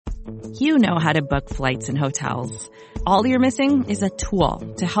You know how to book flights and hotels. All you're missing is a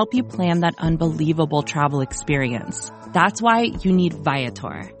tool to help you plan that unbelievable travel experience. That's why you need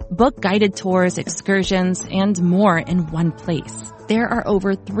Viator. Book guided tours, excursions, and more in one place. There are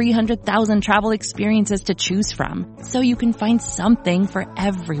over 300,000 travel experiences to choose from, so you can find something for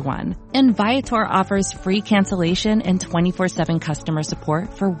everyone. And Viator offers free cancellation and 24/7 customer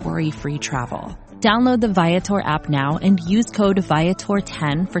support for worry-free travel. Download the Viator app now and use code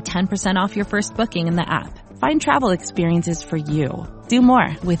Viator10 for 10% off your first booking in the app. Find travel experiences for you. Do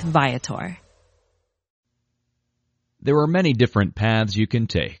more with Viator. There are many different paths you can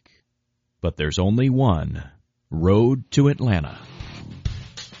take, but there's only one road to Atlanta.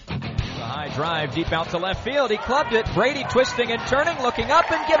 The high drive deep out to left field. He clubbed it. Brady twisting and turning, looking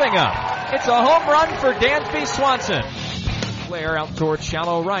up and giving up. It's a home run for Dansby Swanson. Flair out towards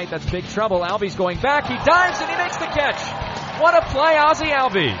shallow right. That's big trouble. Albies going back. He dives and he makes the catch. What a play, Ozzie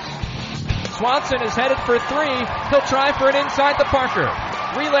Albies. Swanson is headed for three. He'll try for an inside the Parker.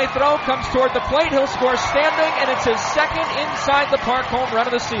 Relay throw comes toward the plate. He'll score standing, and it's his second inside the park home run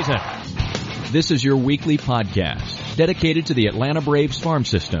of the season. This is your weekly podcast dedicated to the Atlanta Braves farm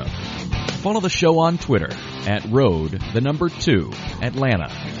system. Follow the show on Twitter at @road2Atlanta.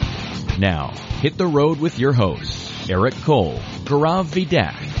 Now, hit the road with your hosts, Eric Cole, Gaurav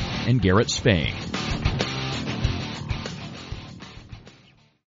Vidak, and Garrett Spain.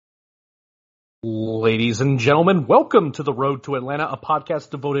 Ladies and gentlemen, welcome to The Road to Atlanta, a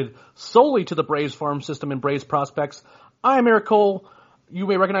podcast devoted solely to the Braves farm system and Braves prospects. I'm Eric Cole. You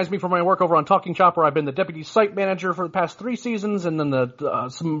may recognize me from my work over on Talking Chop, where I've been the deputy site manager for the past 3 seasons, and then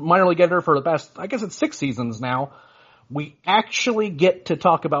some minor league editor for the past, I guess it's 6 seasons now. We actually get to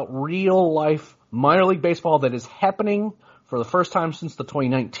talk about real-life minor league baseball that is happening for the first time since the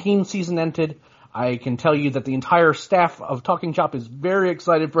 2019 season ended. I can tell you that the entire staff of Talking Chop is very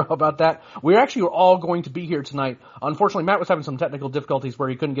excited about that. We actually were all going to be here tonight. Unfortunately, Matt was having some technical difficulties where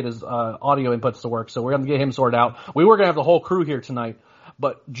he couldn't get his audio inputs to work, so we're going to get him sorted out. We were going to have the whole crew here tonight.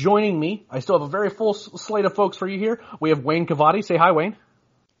 But joining me, I still have a very full slate of folks for you here. We have Wayne Cavati. Say hi, Wayne.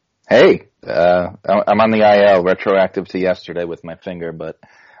 Hey, I'm on the IL, retroactive to yesterday with my finger, but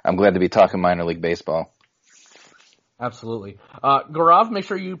I'm glad to be talking minor league baseball. Absolutely. Gaurav, make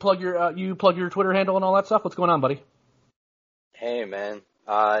sure you plug your Twitter handle and all that stuff. What's going on, buddy? Hey, man.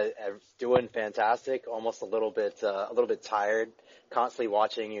 Doing fantastic. Almost a little bit tired. Constantly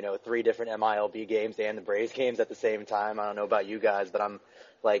watching, 3 different MILB games and the Braves games at the same time. I don't know about you guys, but I'm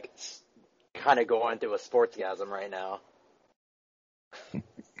kind of going through a sportsgasm right now.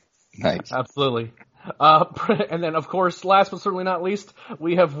 Nice. Absolutely. And then, of course, last but certainly not least,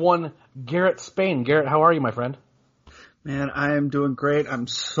 we have one Garrett Spain. Garrett, how are you, my friend? Man, I am doing great. I'm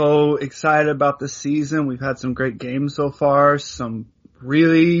so excited about this season. We've had some great games so far, some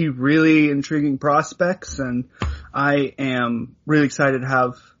really, really intriguing prospects, and I am really excited to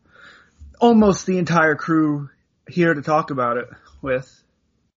have almost the entire crew here to talk about it with.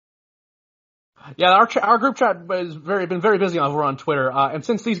 Yeah, our group chat has been very busy over on Twitter, and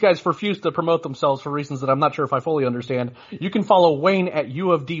since these guys refuse to promote themselves for reasons that I'm not sure if I fully understand, you can follow Wayne at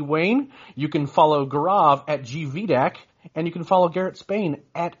U of D Wayne, you can follow Gaurav at GVDAC, and you can follow Garrett Spain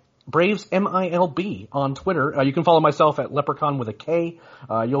at Braves MILB on Twitter. You can follow myself at Leprechaun with a K.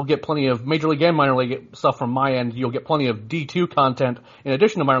 You'll get plenty of Major League and minor league stuff from my end. You'll get plenty of D2 content in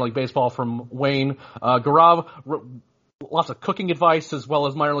addition to minor league baseball from Wayne. Gaurav, lots of cooking advice as well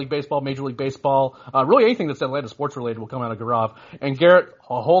as minor league baseball, Major League Baseball. Really anything that's Atlanta sports related will come out of Gaurav. And Garrett,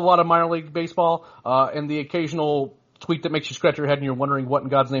 a whole lot of minor league baseball, and the occasional tweet that makes you scratch your head and you're wondering what in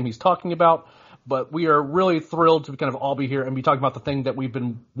God's name he's talking about. But we are really thrilled to kind of all be here and be talking about the thing that we've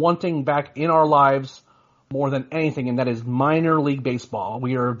been wanting back in our lives more than anything, and that is minor league baseball.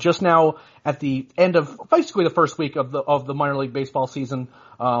 We are just now at the end of basically the first week of the minor league baseball season.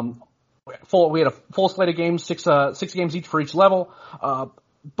 We had a full slate of games, six games each for each level.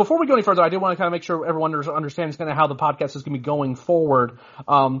 Before we go any further, I do want to kind of make sure everyone understands kind of how the podcast is going to be going forward.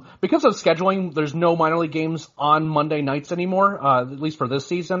 Because of scheduling, there's no minor league games on Monday nights anymore, at least for this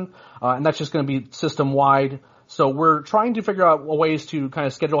season. And that's just going to be system-wide. So we're trying to figure out ways to kind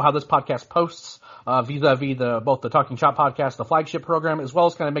of schedule how this podcast posts, vis-a-vis both the Talking Chop podcast, the flagship program, as well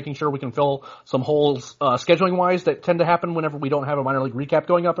as kind of making sure we can fill some holes, scheduling-wise that tend to happen whenever we don't have a minor league recap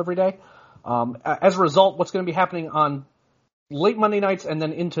going up every day. As a result, what's going to be happening on late Monday nights and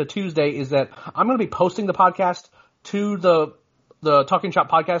then into Tuesday is that I'm going to be posting the podcast to the Talking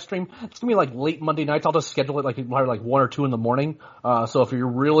Chop podcast stream. It's going to be like late Monday nights. I'll just schedule it like 1 or 2 in the morning. So if you're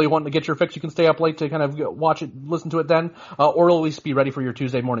really wanting to get your fix, you can stay up late to kind of watch it, listen to it then, or it'll at least be ready for your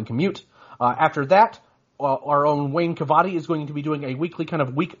Tuesday morning commute. After that, our own Wayne Cavati is going to be doing a weekly kind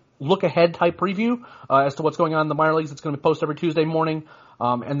of week look ahead type preview as to what's going on in the minor leagues. It's going to be posted every Tuesday morning.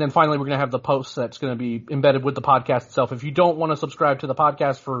 And then finally, we're going to have the post that's going to be embedded with the podcast itself. If you don't want to subscribe to the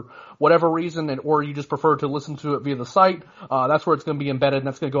podcast for whatever reason, or you just prefer to listen to it via the site, that's where it's going to be embedded, and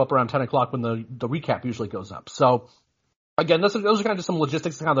that's going to go up around 10 o'clock when the recap usually goes up. So, again, those are kind of just some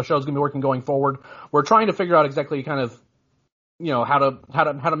logistics of how the show is going to be working going forward. We're trying to figure out exactly kind of, how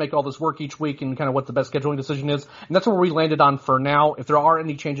to make all this work each week and kind of what the best scheduling decision is. And that's where we landed on for now. If there are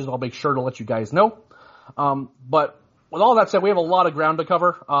any changes, I'll make sure to let you guys know. But with all that said, we have a lot of ground to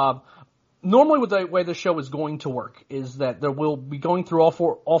cover. Normally with the way the show is going to work is that there will be going through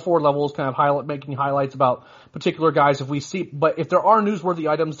all four levels, kind of making highlights about particular guys but if there are newsworthy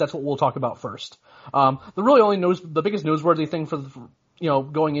items, that's what we'll talk about first. The biggest newsworthy thing for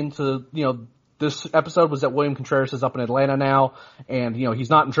going into, this episode was that William Contreras is up in Atlanta now, and,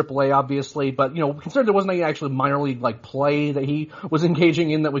 he's not in AAA, obviously, but, considering there wasn't any actually minor league, play that he was engaging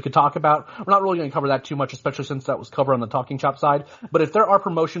in that we could talk about, we're not really going to cover that too much, especially since that was covered on the Talking Chop side. But if there are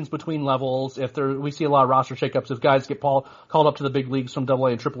promotions between levels, we see a lot of roster shakeups, if guys get called up to the big leagues from AA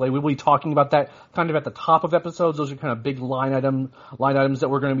and AAA, we will be talking about that kind of at the top of episodes. Those are kind of big line items that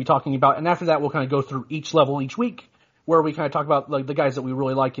we're going to be talking about. And after that, we'll kind of go through each level each week, where we kind of talk about the guys that we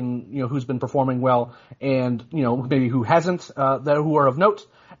really like and who's been performing well and maybe who hasn't, who are of note,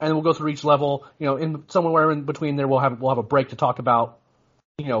 and then we'll go through each level. In somewhere in between there we'll have a break to talk about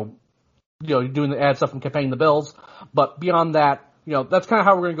doing the ad stuff and paying the bills. But beyond that, that's kind of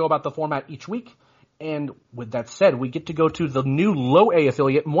how we're going to go about the format each week. And with that said, we get to go to the new Low A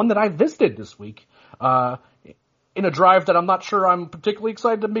affiliate, and one that I visited this week. In a drive that I'm not sure I'm particularly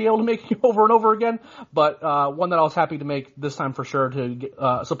excited to be able to make over and over again, but one that I was happy to make this time for sure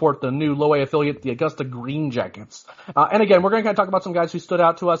to support the new Low A affiliate, the Augusta Green Jackets. And again, we're going to kind of talk about some guys who stood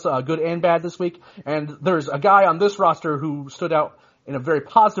out to us, good and bad this week. And there's a guy on this roster who stood out in a very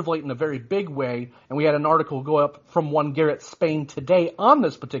positive light, in a very big way. And we had an article go up from one Garrett Spain today on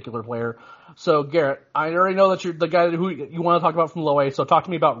this particular player. So Garrett, I already know that you're the guy who you want to talk about from Low A. So talk to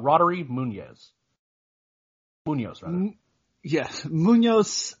me about Roddery Munoz. Munoz, rather. Yes,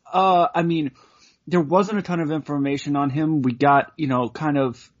 Munoz, there wasn't a ton of information on him. We got, kind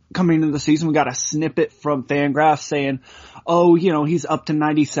of coming into the season, we got a snippet from Fangraphs saying, he's up to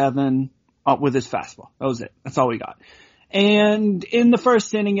 97 with his fastball. That was it. That's all we got. And in the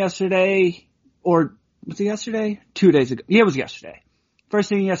first inning yesterday, or was it yesterday? 2 days ago. Yeah, it was yesterday.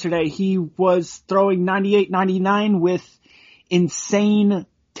 First inning yesterday, he was throwing 98, 99 with insane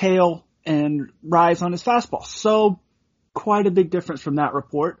tail and rise on his fastball. So quite a big difference from that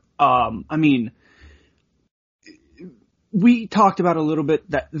report. We talked about a little bit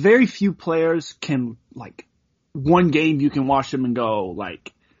that very few players can, one game you can watch them and go,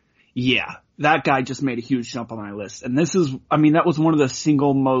 yeah, that guy just made a huge jump on my list. And this is, that was one of the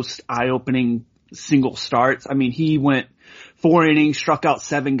single most eye-opening single starts. He went 4 innings, struck out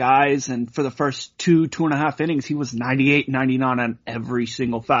 7 guys, and for the first 2.5 innings, he was 98, 99 on every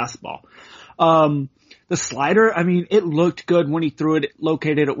single fastball. The slider, it looked good when he threw it,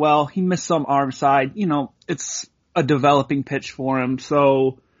 located it well. He missed some arm side. It's a developing pitch for him,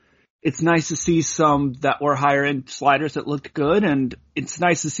 so it's nice to see some that were higher end sliders that looked good, and it's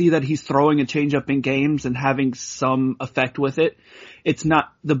nice to see that he's throwing a changeup in games and having some effect with it. It's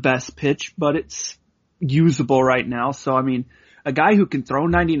not the best pitch, but it's usable right now. So, a guy who can throw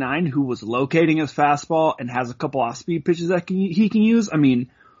 99, who was locating his fastball and has a couple off-speed pitches that he can use, I'm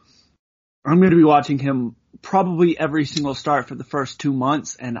going to be watching him probably every single start for the first 2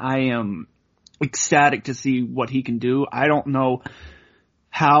 months, and I am ecstatic to see what he can do. I don't know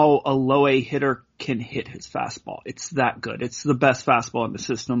how a Low A hitter can hit his fastball. It's that good. It's the best fastball in the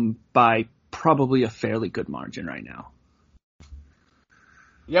system by probably a fairly good margin right now.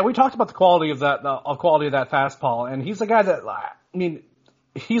 Yeah, we talked about the quality of that fastball, and he's a guy that,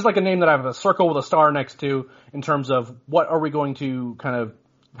 he's like a name that I have a circle with a star next to in terms of what are we going to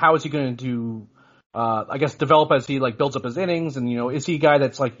how is he going to, develop as he develps up his innings, and is he a guy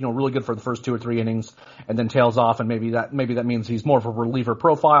that's really good for the first 2 or 3 innings and then tails off, and maybe that means he's more of a reliever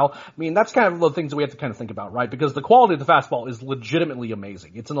profile. That's kind of the things that we have to kind of think about, right? Because the quality of the fastball is legitimately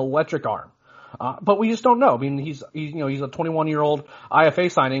amazing. It's an electric arm. But we just don't know. He's a 21-year-old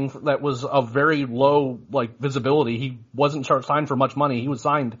IFA signing that was of very low, visibility. He wasn't signed for much money. He was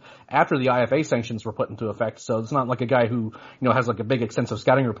signed after the IFA sanctions were put into effect. So it's not like a guy who, has a big extensive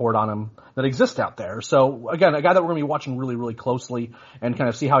scouting report on him that exists out there. So again, a guy that we're going to be watching really, really closely and kind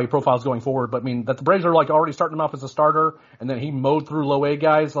of see how he profiles going forward. But that the Braves are already starting him off as a starter, and then he mowed through Low A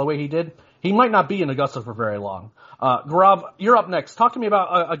guys the way he did. he might not be in Augusta for very long. Gaurav, you're up next. Talk to me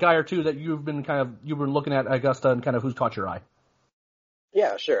about a guy or two that you've been looking at Augusta and kind of who's caught your eye.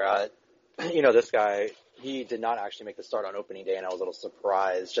 Yeah, sure. This guy, he did not actually make the start on opening day, and I was a little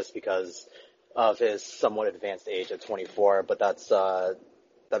surprised just because of his somewhat advanced age at 24. But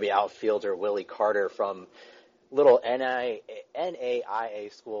that'd be outfielder Willie Carter from little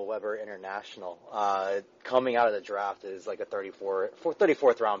NAIA school, Weber International. Coming out of the draft is like a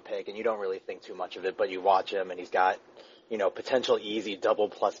 34th round pick, and you don't really think too much of it, but you watch him and he's got, potential easy double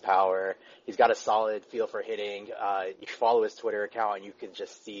plus power. He's got a solid feel for hitting. You follow his Twitter account and you can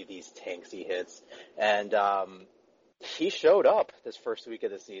just see these tanks he hits. And, he showed up this first week of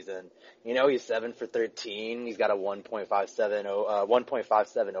the season. He's 7 for 13. He's got a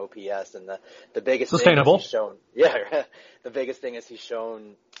 1.57 OPS, and the biggest sustainable. Thing is he's shown, yeah, the biggest thing is he's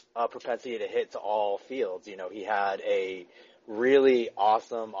shown a propensity to hit to all fields. He had a really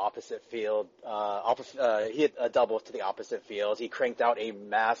awesome opposite field. He hit a double to the opposite field. He cranked out a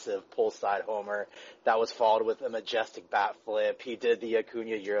massive pull side homer that was followed with a majestic bat flip. He did the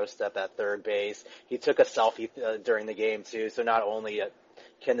Acuna Euro step at third base. He took a selfie during the game too. So not only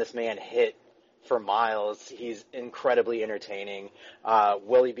can this man hit for miles, he's incredibly entertaining.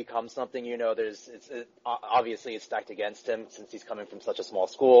 Will he become something? Obviously it's stacked against him since he's coming from such a small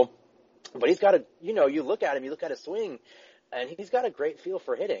school. But he's got you look at his swing, and he's got a great feel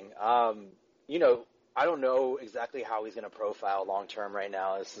for hitting. I don't know exactly how he's going to profile long term right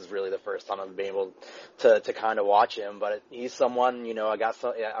now. This is really the first time I've been able to kind of watch him, but he's someone,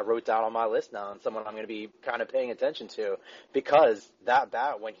 I wrote down on my list now, and someone I'm going to be kind of paying attention to, because that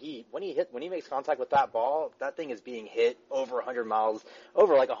bat, when he makes contact with that ball, that thing is being hit over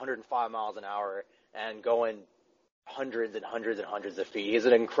 105 miles an hour and going hundreds and hundreds and hundreds of feet. He's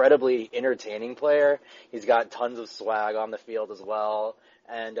an incredibly entertaining player. He's got tons of swag on the field as well.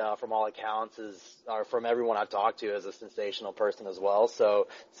 And from all accounts, from everyone I've talked to, is a sensational person as well. So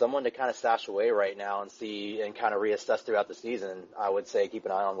someone to kind of stash away right now and see and kind of reassess throughout the season. I would say keep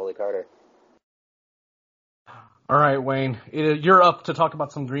an eye on Willie Carter. All right, Wayne, you're up to talk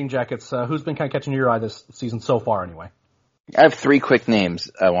about some Green Jackets. Who's been kind of catching your eye this season so far, anyway? I have three quick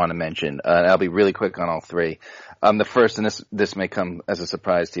names I want to mention. I'll be really quick on all three. The first, and this may come as a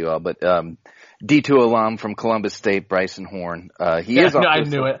surprise to you all, but D2 alum from Columbus State, Bryson Horn. I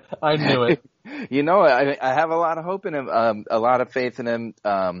knew it. I have a lot of hope in him, a lot of faith in him.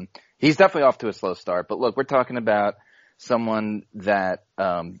 He's definitely off to a slow start, but look, we're talking about someone that,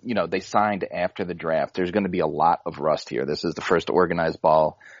 they signed after the draft. There's going to be a lot of rust here. This is the first organized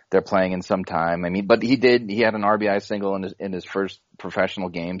ball they're playing in some time. But he had an RBI single in his first professional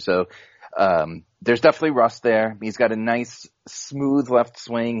game. So, there's definitely rust there. He's got a nice, smooth left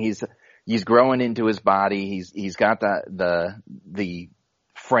swing. He's growing into his body. He's got the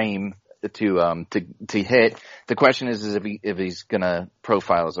frame to hit. The question is if he's gonna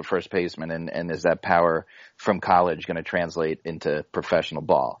profile as a first baseman, and is that power from college gonna translate into professional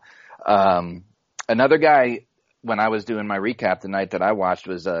ball? Another guy, when I was doing my recap tonight, that I watched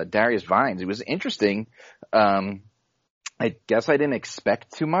was Darius Vines. It was interesting. I guess I didn't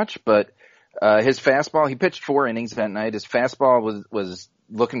expect too much, but his fastball, he pitched 4 innings that night. His fastball was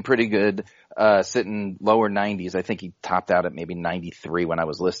looking pretty good, sitting lower 90s. I think he topped out at maybe 93 when I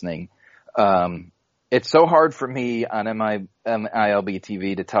was listening. It's so hard for me on MILB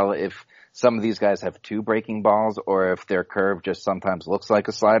TV to tell if some of these guys have 2 breaking balls or if their curve just sometimes looks like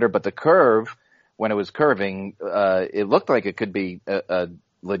a slider. But the curve, when it was curving, it looked like it could be a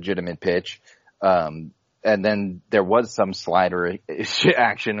legitimate pitch. And then there was some slider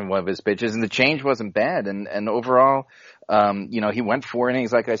action in one of his pitches, and the change wasn't bad. And overall, he went 4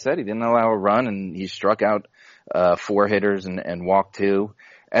 innings, like I said. He didn't allow a run, and he struck out 4 hitters and walked 2.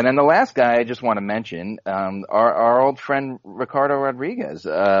 And then the last guy I just want to mention, our old friend Ricardo Rodriguez.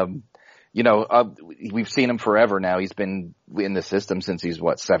 We've seen him forever now. He's been in the system since he's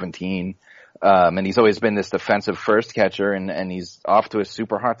 17. And he's always been this defensive first catcher, and he's off to a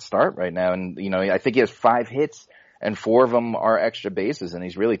super hot start right now. And, I think he has 5 hits and 4 of them are extra bases, and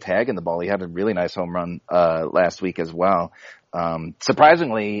he's really tagging the ball. He had a really nice home run, last week as well.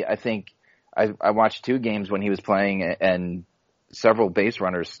 Surprisingly, I think I watched 2 games when he was playing, and several base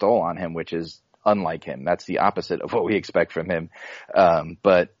runners stole on him, which is unlike him. That's the opposite of what we expect from him.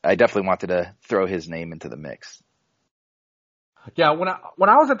 But I definitely wanted to throw his name into the mix. Yeah, when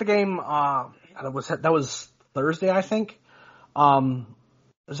I was at the game, that was Thursday, I think.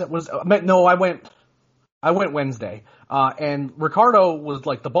 I went Wednesday. And Ricardo was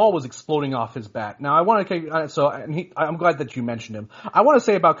like, the ball was exploding off his bat. Now I want to, I'm glad that you mentioned him. I want to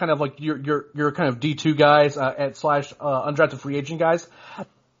say about kind of like your kind of D2 guys, / undrafted free agent guys.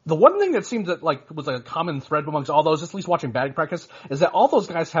 the one thing that seems that like was a common thread amongst all those, at least watching batting practice, is that all those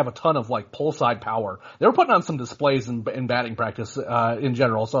guys have a ton of like pull side power. They were putting on some displays in batting practice in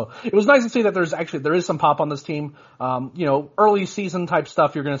general. So it was nice to see that there is some pop on this team. Early season type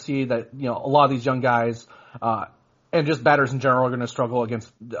stuff. You're going to see that a lot of these young guys and just batters in general are going to struggle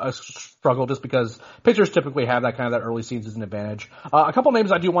just because pitchers typically have that early season advantage. A couple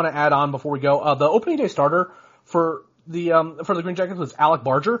names I do want to add on before we go. The opening day starter for the Green Jackets was Alec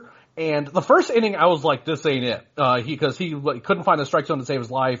Barger, and the first inning I was like, this ain't it. He couldn't find the strike zone to save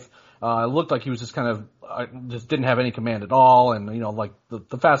his life. It looked like he was just just didn't have any command at all, and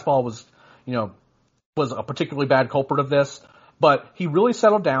the fastball was a particularly bad culprit of this. But he really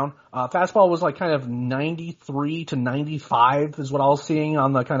settled down. Fastball was like 93 to 95 is what I was seeing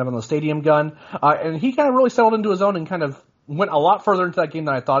on the stadium gun, and he really settled into his own and went a lot further into that game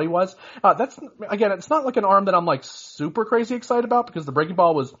than I thought he was. It's not like an arm that I'm like super crazy excited about because the breaking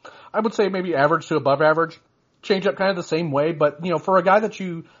ball was, I would say, maybe average to above average. Change up the same way, but for a guy that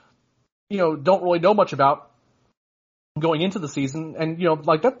you don't really know much about going into the season, and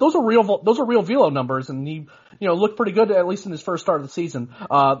those are real velo numbers, and he looked pretty good at least in his first start of the season.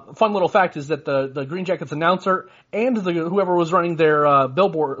 Fun little fact is that the Green Jackets announcer and whoever was running their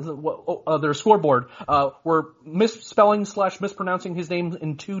billboard, their scoreboard, were misspelling / mispronouncing his name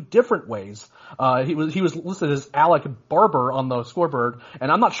in two different ways. He was listed as Alec Barber on the scoreboard,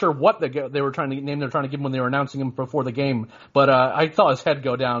 and I'm not sure what they were trying to give him when they were announcing him before the game, but I saw his head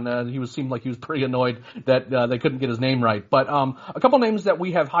go down. He seemed like he was pretty annoyed that they couldn't get his name right. But a couple names that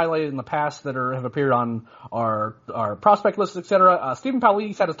we have highlighted in the past that have appeared on our prospect list, etc. Stephen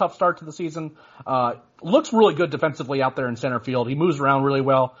Paulides had a tough start to the season. Looks really good defensively out there in center field. He moves around really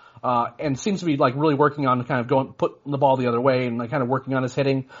well, and seems to be really working on putting the ball the other way and working on his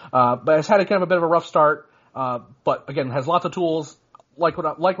hitting. But has had a bit of a rough start. But again, has lots of tools. Like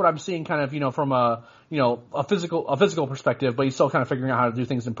what I'm seeing from a physical perspective, but he's still figuring out how to do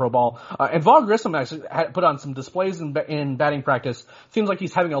things in pro ball. And Vaughn Grissom actually put on some displays in batting practice. Seems like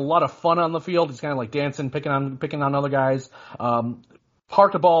he's having a lot of fun on the field. He's dancing, picking on other guys.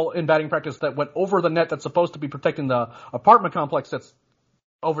 Parked a ball in batting practice that went over the net that's supposed to be protecting the apartment complex that's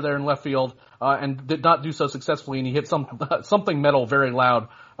over there in left field, and did not do so successfully, and he hit something metal very loud,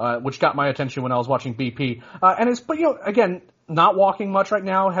 which got my attention when I was watching BP. Again, not walking much right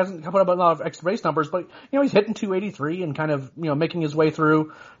now, hasn't put up a lot of extra base numbers, but he's hitting 283 and making his way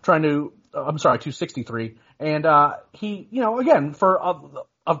through, 263, and he again for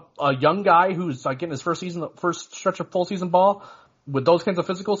a young guy who's getting his first stretch of full season ball with those kinds of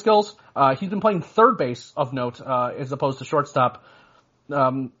physical skills, he's been playing third base of note as opposed to shortstop.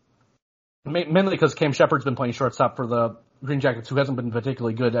 Mainly because Cam Shepard's been playing shortstop for the Green Jackets, who hasn't been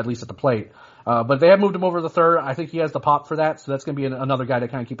particularly good, at least at the plate. But they have moved him over to the third. I think he has the pop for that, so that's going to be another guy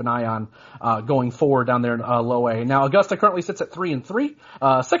to keep an eye on going forward down there in low A. Now, Augusta currently sits at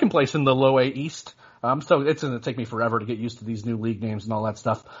 3-3, second place in the low A East. So it's going to take me forever to get used to these new league names and all that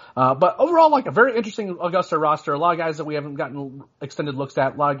stuff. But overall, a very interesting Augusta roster. A lot of guys that we haven't gotten extended looks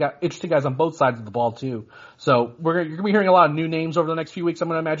at. A lot of interesting guys on both sides of the ball too. So you're going to be hearing a lot of new names over the next few weeks. I'm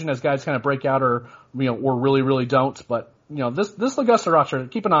going to imagine as guys break out or really, really don't. But this Augusta roster,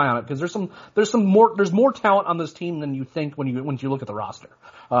 keep an eye on it because there's more talent on this team than you think when you look at the roster.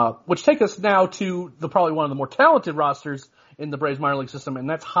 Which take us now to probably one of the more talented rosters in the Braves minor league system, and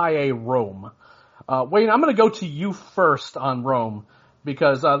that's High A Rome. Wayne, I'm going to go to you first on Rome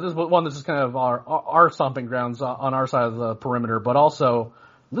because this is our stomping grounds on our side of the perimeter, but also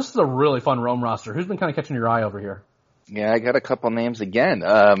this is a really fun Rome roster. Who's been catching your eye over here? Yeah, I got a couple names again.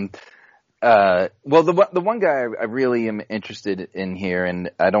 The one guy I really am interested in here,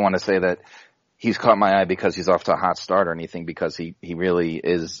 and I don't want to say that he's caught my eye because he's off to a hot start or anything, because he really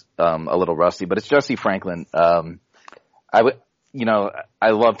is a little rusty, but it's Jesse Franklin. I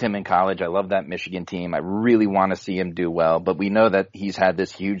loved him in college. I love that Michigan team. I really want to see him do well, but we know that he's had this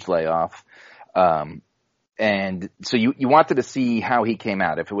huge layoff. And so you wanted to see how he came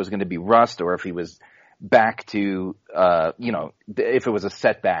out, if it was going to be rust or if he was back to, if it was a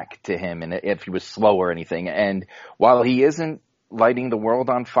setback to him and if he was slow or anything. And while he isn't lighting the world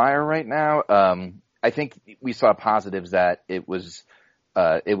on fire right now, I think we saw positives that it was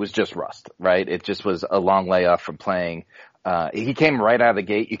just rust, right? It just was a long layoff from playing. He came right out of the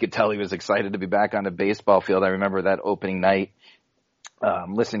gate. You could tell he was excited to be back on the baseball field. I remember that opening night,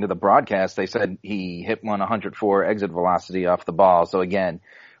 listening to the broadcast, they said he hit 104 exit velocity off the ball. So again,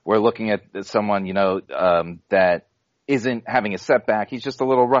 we're looking at someone, that isn't having a setback. He's just a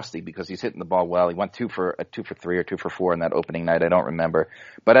little rusty because he's hitting the ball well. He went 2 for 3 or 2 for 4 in that opening night. I don't remember.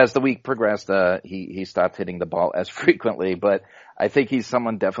 But as the week progressed, he stopped hitting the ball as frequently. But I think he's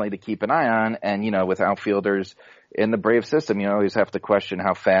someone definitely to keep an eye on. And, with outfielders in the Brave system, you always have to question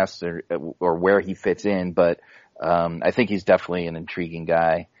how fast or where he fits in. But I think he's definitely an intriguing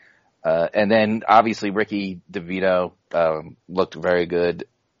guy. And then obviously Ricky DeVito looked very good.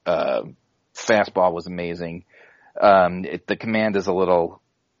 Fastball was amazing. The command is a little,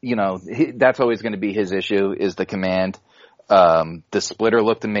 that's always going to be his issue, is the command. The splitter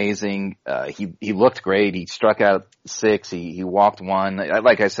looked amazing. He looked great. He struck out 6. He walked 1.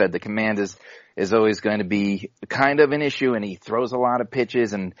 Like I said, the command is always going to be kind of an issue, and he throws a lot of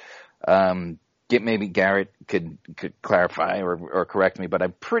pitches. And maybe Garrett could clarify or correct me, but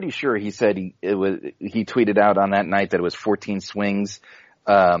I'm pretty sure he said he tweeted out on that night that it was 14 swings.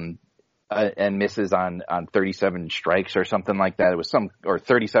 And misses on 37 strikes or something like that. It was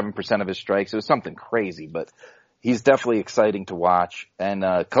 37% of his strikes. It was something crazy, but he's definitely exciting to watch. And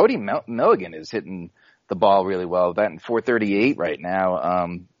Cody Milligan is hitting the ball really well. That in 438 right now.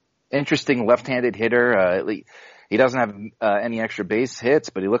 Interesting left-handed hitter. He doesn't have any extra base hits,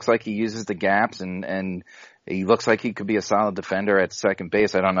 but he looks like he uses the gaps, and he looks like he could be a solid defender at second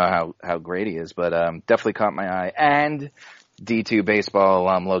base. I don't know how great he is, but definitely caught my eye. And D2 baseball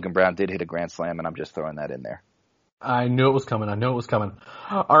Logan Brown did hit a grand slam, and I'm just throwing that in there. I knew it was coming.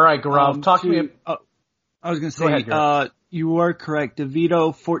 All right, Gaurav, talk to me. I was going to say, you are correct.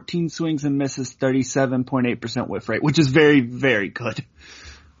 DeVito, 14 swings and misses, 37.8% whiff rate, which is very, very good.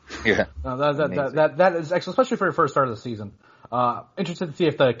 Yeah. That is excellent, especially for your first start of the season. Interested to see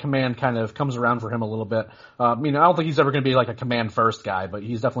if the command kind of comes around for him a little bit. I don't think he's ever going to be like a command first guy, but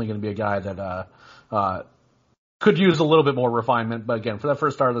he's definitely going to be a guy that could use a little bit more refinement. But again, for that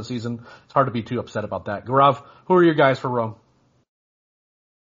first start of the season, it's hard to be too upset about that. Gaurav, who are your guys for Rome?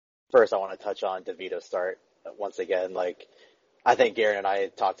 First, I want to touch on DeVito's start once again. I think Garrett and I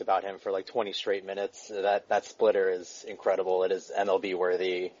had talked about him for 20 straight minutes. That splitter is incredible. It is MLB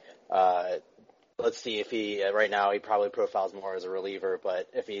worthy. Let's see if right now he probably profiles more as a reliever, but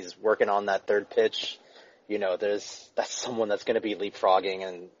if he's working on that third pitch, that's someone that's going to be leapfrogging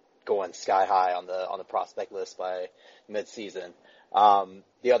and going sky high on the prospect list by mid-season.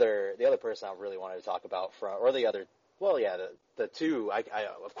 The other person I really wanted to talk about the two,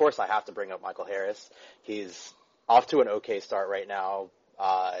 of course I have to bring up Michael Harris. He's off to an okay start right now.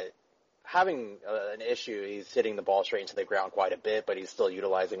 Having an issue, he's hitting the ball straight into the ground quite a bit, but he's still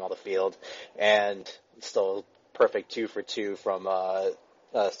utilizing all the field, and still perfect 2 for 2 from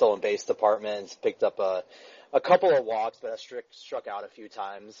stolen base departments. Picked up a couple of walks, but struck out a few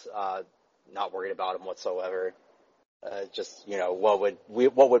times. Not worried about him whatsoever.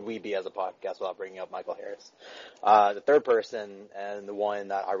 What would we be as a podcast without bringing up Michael Harris? The third person, and the one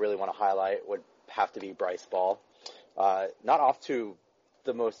that I really want to highlight, would have to be Bryce Ball. Not off to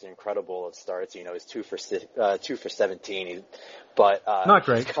the most incredible of starts. He's 2 for 17. But not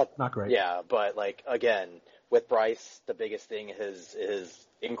great. Not great. Yeah, but again, with Bryce, the biggest thing is his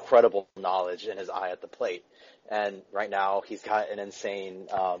incredible knowledge and his eye at the plate. And right now, he's got an insane.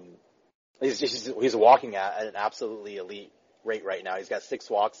 He's walking at an absolutely elite rate right now. He's got 6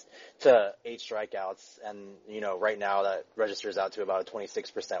 walks to 8 strikeouts, and right now that registers out to about a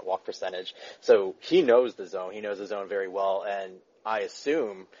 26% walk percentage. So he knows the zone. He knows the zone very well, and I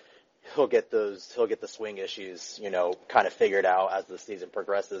assume he'll get the swing issues, kind of figured out as the season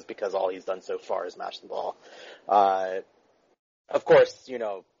progresses, because all he's done so far is mash the ball. Of course,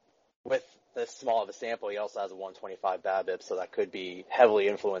 with this small of a sample, he also has a 125 BABIP, so that could be heavily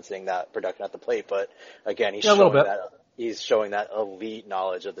influencing that production at the plate. But again, he's showing that elite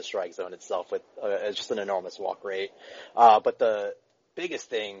knowledge of the strike zone itself with just an enormous walk rate. But the biggest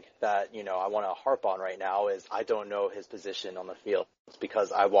thing that, I want to harp on right now is I don't know his position on the field,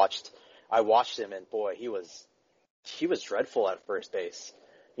 because I watched him, and boy, he was dreadful at first base.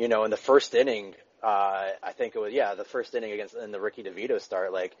 In the first inning, I think it was, the first inning in the Ricky DeVito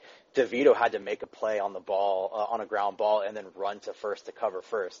start, DeVito had to make a play on the ball, on a ground ball, and then run to first to cover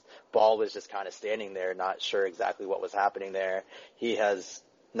first. Ball was just kind of standing there, not sure exactly what was happening there. He has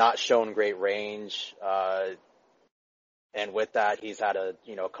not shown great range, and with that, he's had a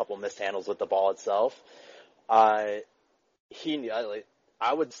couple mishandles with the ball itself. I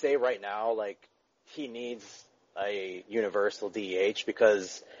would say right now, he needs a universal DH,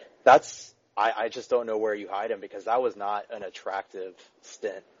 because I just don't know where you hide him, because that was not an attractive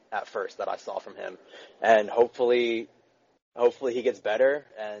stint at first that I saw from him. And hopefully he gets better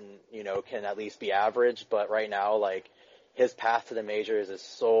and, can at least be average. But right now, his path to the majors is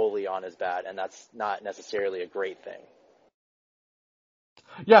solely on his bat, and that's not necessarily a great thing.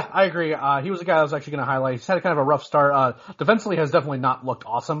 Yeah, I agree. He was a guy I was actually going to highlight. He's had kind of a rough start. Defensively has definitely not looked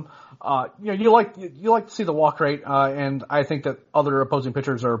awesome. You like to see the walk rate, and I think that other opposing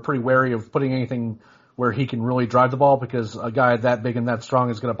pitchers are pretty wary of putting anything where he can really drive the ball, because a guy that big and that strong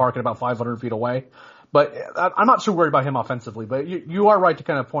is going to park it about 500 feet away. But I'm not too worried about him offensively. But you are right to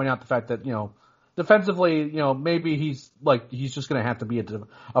kind of point out the fact that, defensively, maybe he's just going to have to be a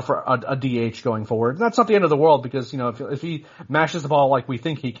DH going forward. And that's not the end of the world, because, if he mashes the ball like we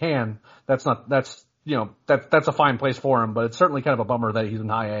think he can, that's a fine place for him. But it's certainly kind of a bummer that he's in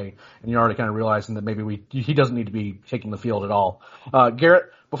high A, and you're already kind of realizing that maybe he doesn't need to be taking the field at all.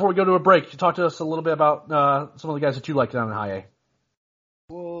 Garrett, before we go to a break, you talk to us a little bit about some of the guys that you like down in high A.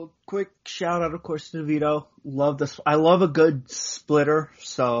 Well, quick shout out, of course, to DeVito. Love this. I love a good splitter,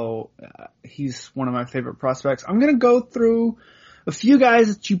 so he's one of my favorite prospects. I'm going to go through a few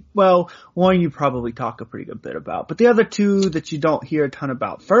guys that one you probably talk a pretty good bit about, but the other two that you don't hear a ton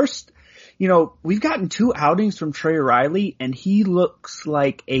about. First, we've gotten 2 outings from Trey Riley, and he looks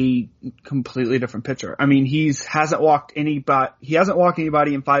like a completely different pitcher. I mean, he hasn't walked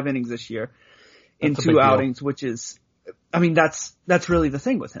anybody in 5 innings this year in 2 outings, which is, that's really the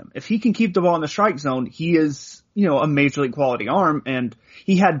thing with him. If he can keep the ball in the strike zone, he is, a major league quality arm, and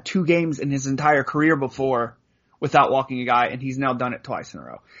he had 2 games in his entire career before without walking a guy, and he's now done it twice in a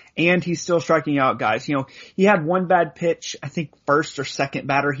row. And he's still striking out guys. He had 1 bad pitch, I think first or second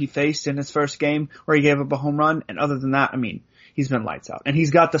batter he faced in his first game, where he gave up a home run, and other than that, he's been lights out. And he's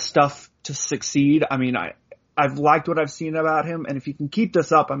got the stuff to succeed. I've liked what I've seen about him, and if he can keep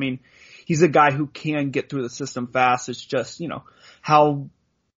this up, he's a guy who can get through the system fast. It's just, how,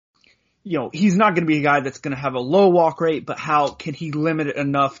 he's not going to be a guy that's going to have a low walk rate, but how can he limit it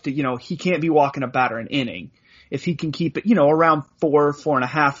enough to, he can't be walking a batter an inning. If he can keep it, around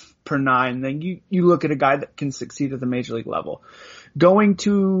 4.5 per 9, then you look at a guy that can succeed at the major league level. Going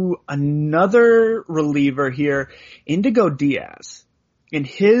to another reliever here, Indigo Diaz. In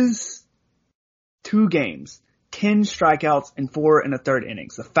his 2 games, 10 strikeouts in 4 1/3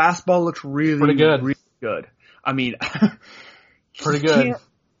 innings. The fastball looks really good. Really good. Pretty good.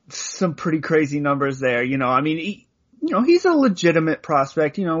 Some pretty crazy numbers there. He's a legitimate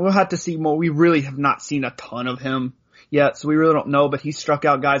prospect. We'll have to see more. We really have not seen a ton of him yet, so we really don't know, but he struck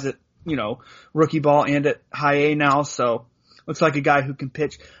out guys at, rookie ball and at high A now, so looks like a guy who can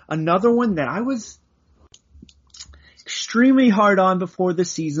pitch. Another one that I was extremely hard on before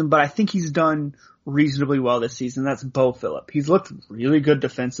this season, but I think he's done reasonably well this season. That's Bo Phillip. He's looked really good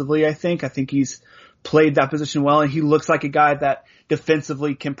defensively, I think. I think he's played that position well, and he looks like a guy that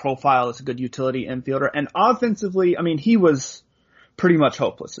defensively can profile as a good utility infielder. And offensively, he was pretty much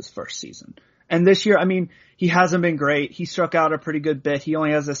hopeless his first season. And this year, he hasn't been great. He struck out a pretty good bit. He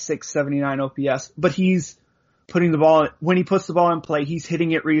only has a 679 OPS, but he's putting the ball, when he puts the ball in play, he's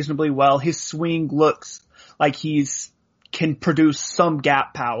hitting it reasonably well. His swing looks like can produce some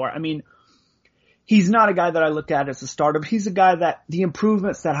gap power. He's not a guy that I look at as a starter, but he's a guy that the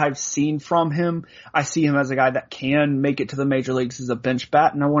improvements that I've seen from him, I see him as a guy that can make it to the major leagues as a bench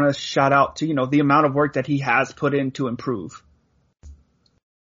bat. And I want to shout out to, the amount of work that he has put in to improve.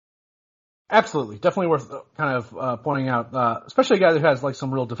 Absolutely. Definitely worth kind of pointing out, especially a guy that has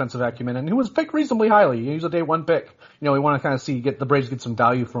some real defensive acumen, and who was picked reasonably highly. He was a day 1 pick. We want to kind of see the Braves get some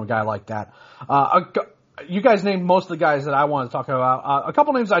value from a guy like that. You guys named most of the guys that I want to talk about. A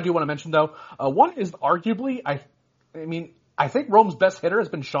couple names I do want to mention, though. One is arguably, I think Rome's best hitter has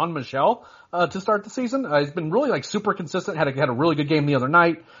been Sean Michel to start the season. He's been really super consistent. Had a really good game the other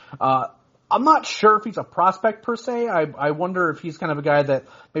night. I'm not sure if he's a prospect per se. I wonder if he's kind of a guy that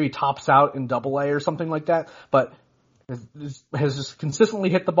maybe tops out in Double-A or something like that. But has just consistently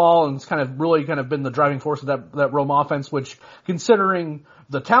hit the ball, and it's kind of really been the driving force of that Rome offense, which, considering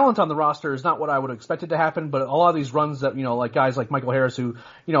the talent on the roster, is not what I would have expected to happen. But a lot of these runs that, guys like Michael Harris, who,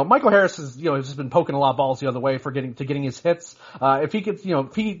 Michael Harris has just been poking a lot of balls the other way for getting his hits. If he gets,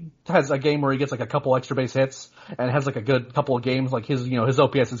 if he has a game where he gets a couple extra base hits and has a good couple of games, his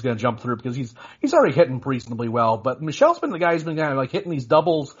OPS is going to jump through, because he's already hitting reasonably well. But Michel's been the guy who's been kind of hitting these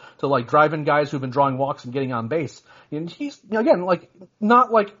doubles to drive in guys who've been drawing walks and getting on base. And he's, again,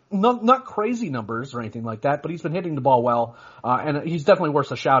 not crazy numbers or anything like that, but he's been hitting the ball well, and he's definitely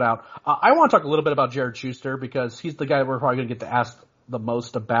worth a shout out. I want to talk a little bit about Jared Schuster, because he's the guy that we're probably going to get to ask the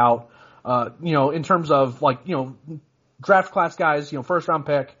most about, in terms of draft class guys, first round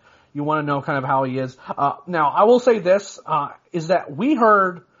pick. You want to know kind of how he is. Now, I will say this, is that we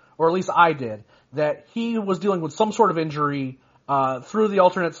heard, or at least I did, that he was dealing with some sort of injury through the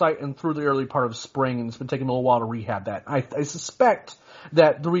alternate site and through the early part of spring, and it's been taking a little while to rehab that. I suspect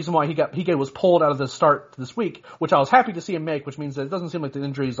that the reason why he was pulled out of the start this week, which I was happy to see him make, which means that it doesn't seem like the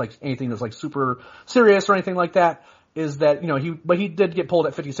injury is like anything that's like super serious or anything like that, is that, he did get pulled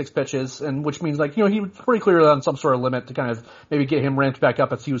at 56 pitches, and which means like, he was pretty clearly on some sort of limit to kind of maybe get him ramped back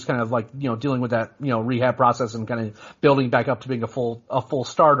up as he was kind of like, dealing with that, rehab process and kind of building back up to being a full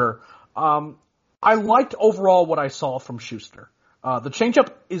starter. I liked overall what I saw from Schuster. The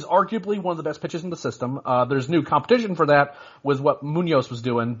changeup is arguably one of the best pitches in the system. There's new competition for that with what Munoz was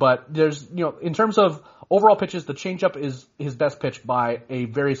doing, but there's, in terms of overall pitches, the changeup is his best pitch by a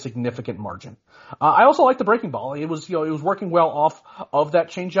very significant margin. I also like the breaking ball. It was working well off of that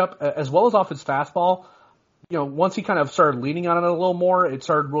changeup as well as off his fastball. Once he kind of started leaning on it a little more, it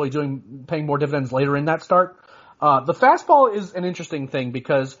started really paying more dividends later in that start. The fastball is an interesting thing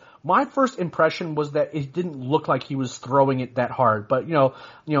because my first impression was that it didn't look like he was throwing it that hard. But,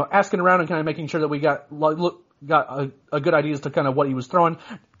 asking around and kind of making sure that we got a good idea as to kind of what he was throwing.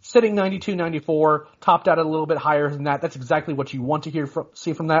 Sitting 92, 94, topped out a little bit higher than that. That's exactly what you want to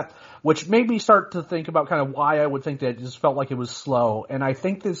see from that, which made me start to think about kind of why I would think that it just felt like it was slow. And I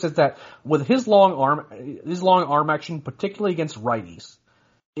think this is that with his long arm action, particularly against righties,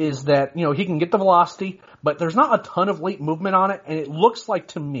 is that, he can get the velocity, but there's not a ton of late movement on it, and it looks like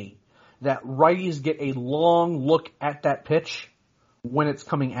to me that righties get a long look at that pitch when it's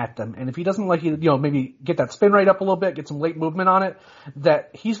coming at them. And if he doesn't maybe get that spin rate up a little bit, get some late movement on it,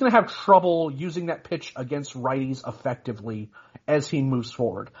 that he's going to have trouble using that pitch against righties effectively as he moves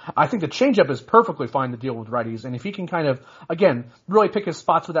forward. I think the changeup is perfectly fine to deal with righties, and if he can kind of, again, really pick his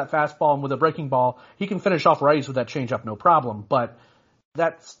spots with that fastball and with a breaking ball, he can finish off righties with that changeup, no problem. But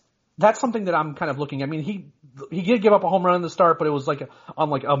that's something that I'm kind of looking at. I mean, he did give up a home run in the start, but it was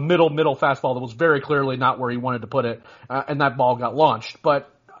on a middle fastball that was very clearly not where he wanted to put it, and that ball got launched. But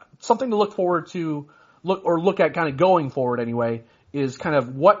something to look forward to, look at kind of going forward anyway, is kind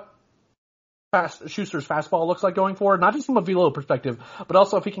of what Schuster's fastball looks like going forward, not just from a velo perspective, but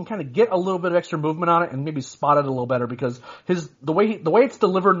also if he can kind of get a little bit of extra movement on it and maybe spot it a little better, because the way it's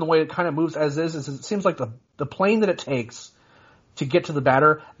delivered and the way it kind of moves as is it seems like the plane that it takes to get to the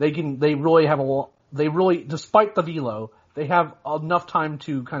batter, they really, despite the velo, they have enough time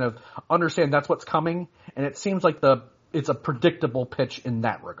to kind of understand that's what's coming, and it seems like it's a predictable pitch in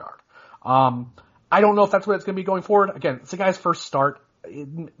that regard. I don't know if that's what it's going to be going forward. Again, it's the guy's first start.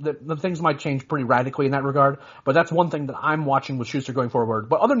 The things might change pretty radically in that regard, but that's one thing that I'm watching with Schuster going forward.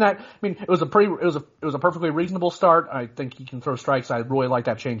 But other than that, I mean, it was a perfectly reasonable start. I think he can throw strikes. I really like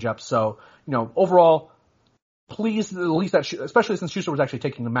that changeup. So, overall, pleased at least that, especially since Schuster was actually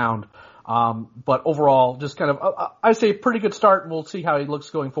taking the mound. But overall, just kind of, I'd say a pretty good start, and we'll see how he looks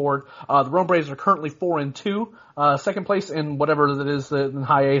going forward. The Rome Braves are currently 4-2, second place in whatever that is in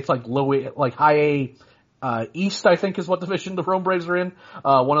high A. It's like high A East, I think, is what division the Rome Braves are in.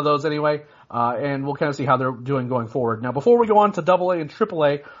 One of those anyway. And we'll kind of see how they're doing going forward. Now, before we go on to Double A and Triple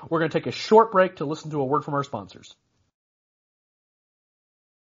A, we're going to take a short break to listen to a word from our sponsors.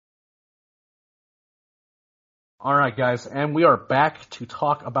 All right, guys, and we are back to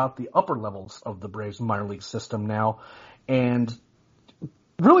talk about the upper levels of the Braves minor league system now, and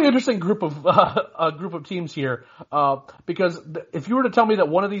really interesting group of teams here. Because if you were to tell me that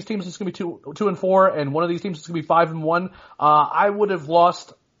one of these teams is going to be 2-4 and one of these teams is going to be 5-1, I would have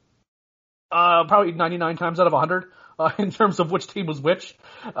lost probably 99 times out of 100 in terms of which team was which.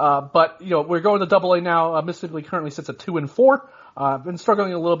 But we're going to Double A now. Mississippi currently sits at 2-4. Been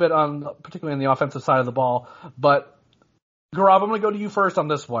struggling a little bit particularly on the offensive side of the ball. But Gaurav, I'm going to go to you first on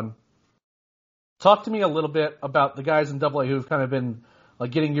this one. Talk to me a little bit about the guys in Double A who've kind of been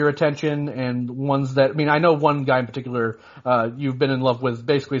getting your attention, and ones that, I mean, I know one guy in particular you've been in love with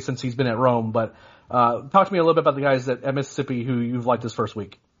basically since he's been at Rome. But talk to me a little bit about the guys at Mississippi who you've liked this first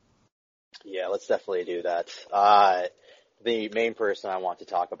week. Yeah, let's definitely do that. The main person I want to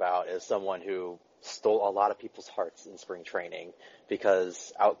talk about is someone who stole a lot of people's hearts in spring training,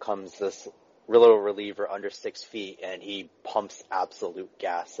 because out comes this little reliever under 6 feet, and he pumps absolute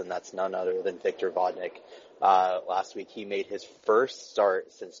gas, and that's none other than Victor Vodnik. Last week he made his first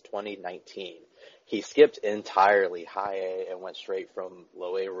start since 2019. He skipped entirely high A and went straight from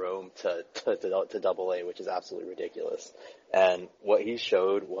low A Rome to Double A, which is absolutely ridiculous. And what he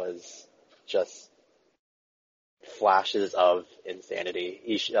showed was just flashes of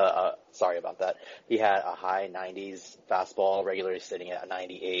insanity. Sorry about that. He had a high 90s fastball, regularly sitting at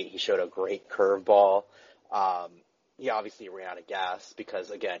 98. He showed a great curveball. He obviously ran out of gas because,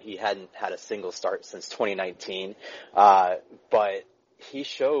 again, he hadn't had a single start since 2019. But he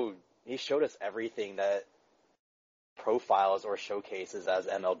showed us everything that profiles or showcases as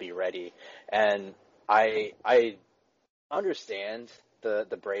MLB ready. And I understand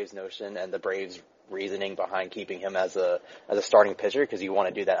the Braves notion and the Braves reasoning behind keeping him as a starting pitcher, because you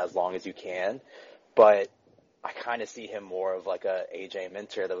want to do that as long as you can. But I kind of see him more of like a AJ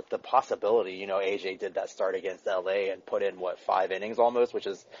Minter. The possibility, AJ did that start against LA and put in 5 innings almost, which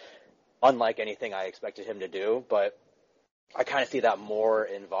is unlike anything I expected him to do. But I kind of see that more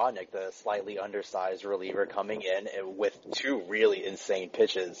in Vodnik, the slightly undersized reliever coming in with 2 really insane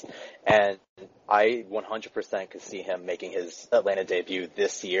pitches. And I 100% could see him making his Atlanta debut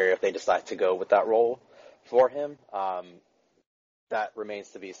this year if they decide to go with that role for him. That remains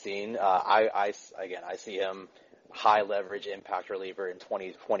to be seen. I see him high leverage impact reliever in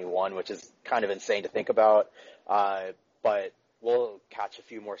 2021, which is kind of insane to think about. But we'll catch a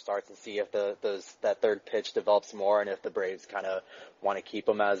few more starts and see if that third pitch develops more, and if the Braves kind of want to keep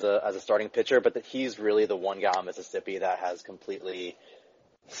him as a starting pitcher. But he's really the one guy on Mississippi that has completely,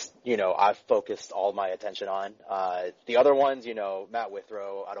 I've focused all my attention on. The other ones, Matt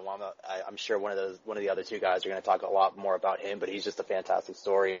Withrow, I'm sure one of the other 2 guys are going to talk a lot more about him, but he's just a fantastic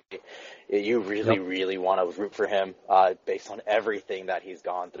story. You really, really want to root for him, based on everything that he's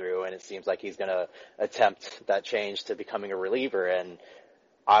gone through. And it seems like he's going to attempt that change to becoming a reliever. And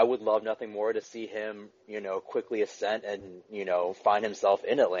I would love nothing more to see him, quickly ascend and, find himself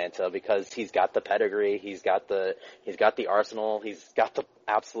in Atlanta, because he's got the pedigree, he's got the arsenal, he's got the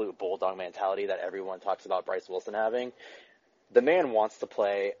absolute bulldog mentality that everyone talks about Bryce Wilson having. The man wants to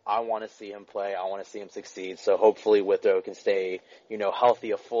play. I want to see him play. I want to see him succeed. So hopefully Withrow can stay,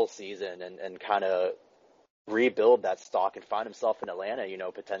 healthy a full season and kind of rebuild that stock and find himself in Atlanta,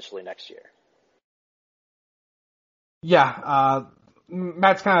 potentially next year. Yeah,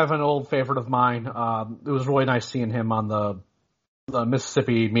 Matt's kind of an old favorite of mine. It was really nice seeing him on the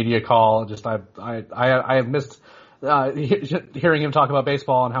Mississippi media call. Just I have missed hearing him talk about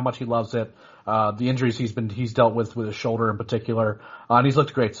baseball and how much he loves it. The injuries he's dealt with his shoulder in particular, and he's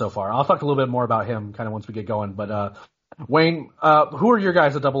looked great so far. I'll talk a little bit more about him kind of once we get going. But Wayne, who are your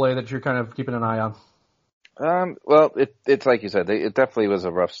guys at AA that you're kind of keeping an eye on? Well, it's like you said, it definitely was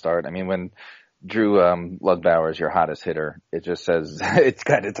a rough start. I mean, when Drew Lugbauer is your hottest hitter, it just says, it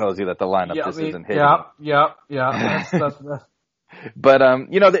kind of tells you that the lineup isn't hitting. Yeah. That's But,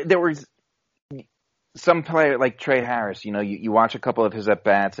 there was some player like Trey Harris, you watch a couple of his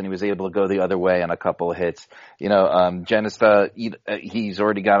at-bats and he was able to go the other way on a couple of hits. Genista, he's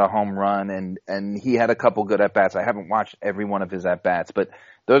already got a home run and he had a couple good at-bats. I haven't watched every one of his at-bats, but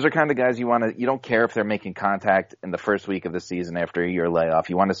those are kind of guys you don't care if they're making contact in the first week of the season after a year layoff.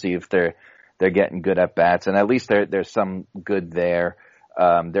 You want to see if they're getting good at-bats, and at least there's some good there.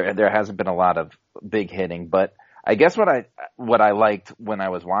 There hasn't been a lot of big hitting, but I guess what I liked when I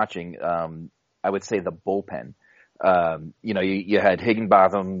was watching, I would say the bullpen. You had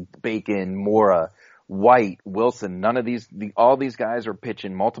Higginbotham, Bacon, Mora, White, Wilson. All these guys were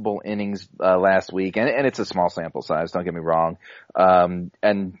pitching multiple innings last week, and it's a small sample size, don't get me wrong.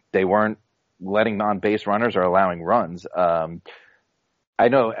 And they weren't letting on-base runners or allowing runs. I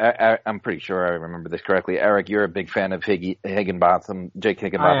know, I'm pretty sure I remember this correctly. Eric, you're a big fan of Jake Higginbotham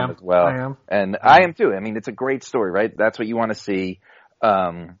as well. I am. And I am too. I mean, it's a great story, right? That's what you want to see.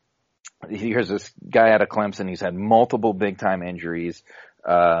 Here's this guy out of Clemson. He's had multiple big-time injuries.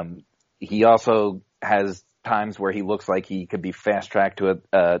 He also has times where he looks like he could be fast-tracked to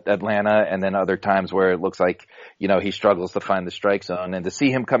Atlanta, and then other times where it looks like, he struggles to find the strike zone. And to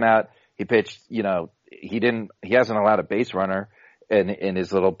see him come out, he pitched, he hasn't allowed a base runner in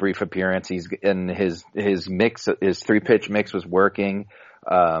his little brief appearance. He's in his mix, his 3-pitch mix was working.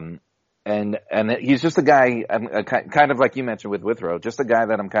 And he's just a guy, kind of like you mentioned with Withrow, just a guy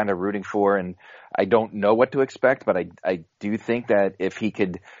that I'm kind of rooting for, and I don't know what to expect, but I do think that if he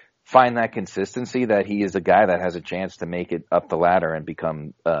could find that consistency, that he is a guy that has a chance to make it up the ladder and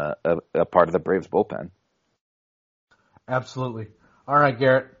become a part of the Braves bullpen. Absolutely. All right,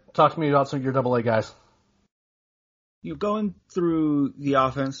 Garrett, talk to me about some of your AA guys. Going through the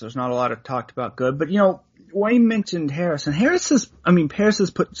offense, there's not a lot of talked about good, but Wayne mentioned Harris, and Harris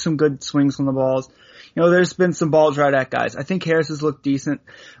has put some good swings on the balls. There's been some balls right at guys. I think Harris has looked decent.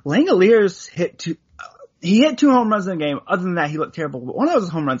 Langoliers hit 2 home runs in the game. Other than that, he looked terrible. But one of those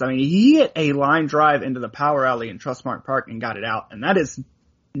home runs, he hit a line drive into the power alley in Trustmark Park and got it out. And that is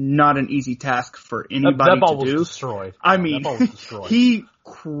not an easy task for anybody that ball to do. Was destroyed. That ball was destroyed. He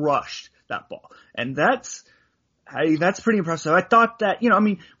crushed that ball. And that's pretty impressive. I thought that,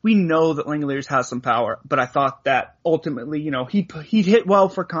 we know that Langoliers has some power, but I thought that ultimately, he hit well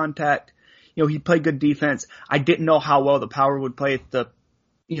for contact. He played good defense. I didn't know how well the power would play at the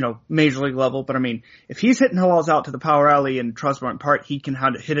major league level, but I mean, if he's hitting balls out to the power alley in Trustmark Park, he can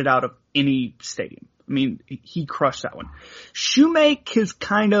hit it out of any stadium. I mean, he crushed that one. Shoemake has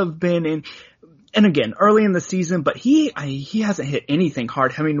kind of been in, and again, early in the season, but he hasn't hit anything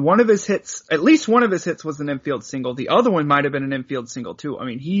hard. I mean, at least one of his hits was an infield single. The other one might have been an infield single too. I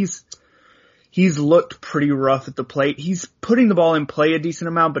mean, he's looked pretty rough at the plate. He's putting the ball in play a decent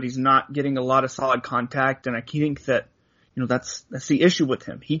amount, but he's not getting a lot of solid contact, and I think that, that's the issue with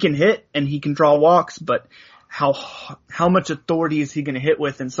him. He can hit and he can draw walks, but how much authority is he going to hit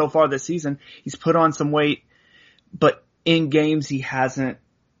with? And so far this season, he's put on some weight, but in games he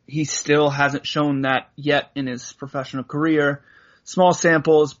still hasn't shown that yet in his professional career. Small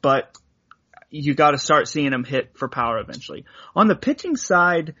samples, but you got to start seeing him hit for power eventually. On the pitching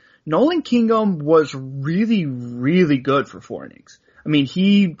side, Nolan Kingham was really, really good for 4 innings. I mean,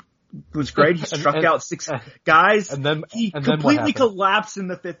 he was great. He struck out 6 guys. And then completely collapsed in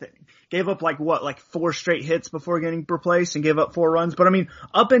the 5th inning. Gave up 4 straight hits before getting replaced and gave up 4 runs. But I mean,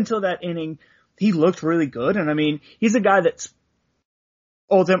 up until that inning, he looked really good. And I mean, he's a guy that's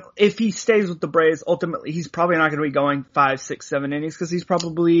if he stays with the Braves, ultimately he's probably not going to be going 5, 6, 7 innings because he's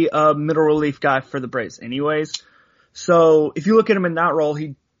probably a middle relief guy for the Braves anyways. So if you look at him in that role,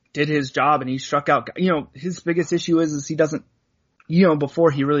 he did his job and he struck out. His biggest issue is he doesn't.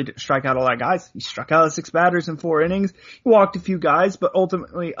 Before he really didn't strike out a lot of guys. He struck out 6 batters in 4 innings. He walked a few guys, but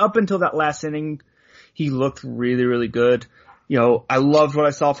ultimately, up until that last inning, he looked really, really good. I loved what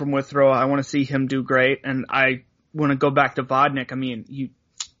I saw from Withrow. I want to see him do great, and I want to go back to Vodnik. I mean,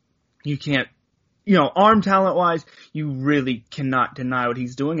 you can't, arm talent-wise, you really cannot deny what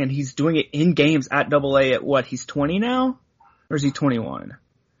he's doing, and he's doing it in games at Double-A at what, he's 20 now? Or is he 21? I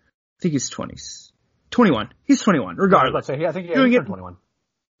think he's 20. 21. He's 21, regardless. I think he's 21.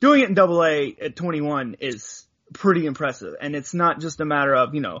 Doing it in Double-A at 21 is pretty impressive. And it's not just a matter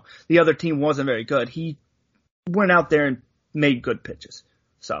of, the other team wasn't very good. He went out there and made good pitches.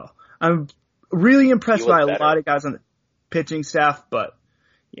 So I'm really impressed by a lot of guys on the pitching staff, but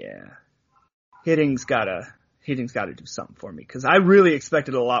yeah, hitting's gotta do something for me. Cause I really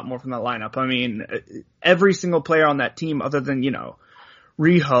expected a lot more from that lineup. I mean, every single player on that team other than,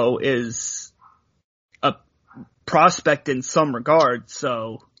 Riho is a prospect in some regard,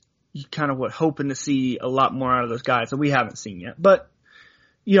 so you kind of were hoping to see a lot more out of those guys that we haven't seen yet. But,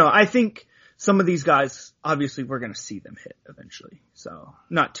 I think some of these guys, obviously we're going to see them hit eventually, so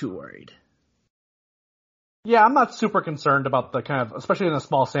not too worried. Yeah, I'm not super concerned about the kind of, especially in a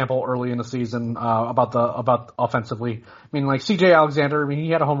small sample early in the season, about offensively. I mean, like CJ Alexander, he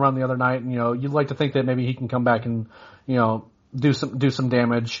had a home run the other night, and, you'd like to think that maybe he can come back and, do some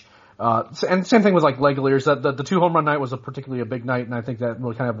damage. And same thing with Legaliers. The 2 home run night was particularly a big night, and I think that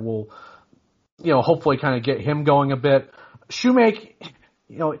really kind of will, hopefully kind of get him going a bit. Shoemake,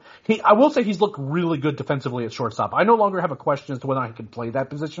 I will say he's looked really good defensively at shortstop. I no longer have a question as to whether I can play that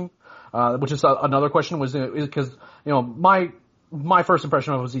position, which is another question was because, my first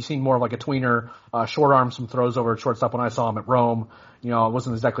impression of it was he seemed more like a tweener, short arm, some throws over at shortstop when I saw him at Rome. I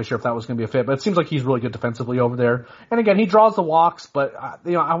wasn't exactly sure if that was going to be a fit, but it seems like he's really good defensively over there. And again, he draws the walks, but,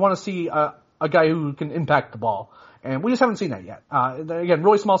 I want to see a guy who can impact the ball. And we just haven't seen that yet. Again,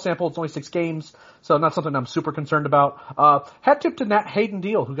 really small sample. It's only 6 games, so not something I'm super concerned about. Hat tip to Nat Hayden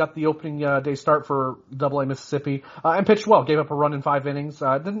Deal, who got the opening day start for Double-A Mississippi, and pitched well. Gave up a run in 5 innings.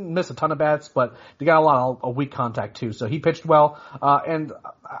 Didn't miss a ton of bats, but they got a lot of weak contact too. So he pitched well. And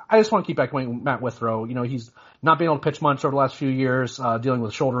I just want to keep echoing Matt Withrow. He's not being able to pitch much over the last few years, dealing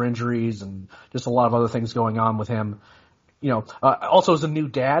with shoulder injuries and just a lot of other things going on with him. Also as a new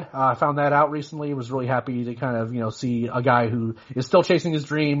dad, I found that out recently. Was really happy to kind of, see a guy who is still chasing his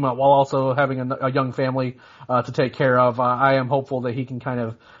dream while also having a young family, to take care of. I am hopeful that he can kind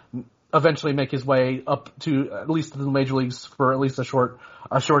of eventually make his way up to at least the major leagues for at least a short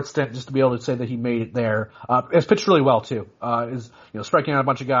stint, just to be able to say that he made it there. Has pitched really well too. Is, striking out a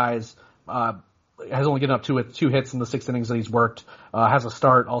bunch of guys, has only given up 2 hits in the 6 innings that he's worked, has a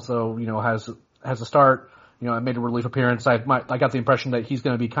start also, has a start. I made a relief appearance. I got the impression that he's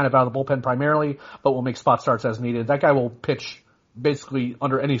going to be kind of out of the bullpen primarily, but will make spot starts as needed. That guy will pitch basically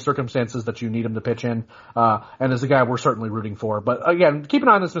under any circumstances that you need him to pitch in, and is a guy we're certainly rooting for. But again, keep an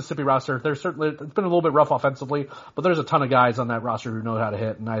eye on this Mississippi roster. It's been a little bit rough offensively, but there's a ton of guys on that roster who know how to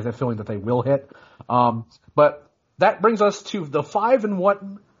hit, and I have a feeling that they will hit. But that brings us to the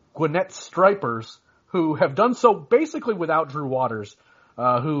 5-1 Gwinnett Stripers, who have done so basically without Drew Waters.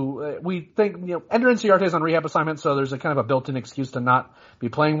 who we think, Ender Inciarte is on rehab assignment, so there's a kind of a built-in excuse to not be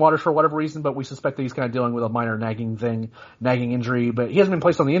playing Waters for whatever reason, but we suspect that he's kind of dealing with a minor nagging injury, but he hasn't been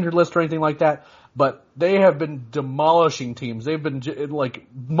placed on the injured list or anything like that. But they have been demolishing teams. They've been like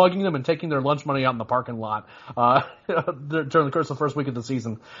mugging them and taking their lunch money out in the parking lot during the course of the first week of the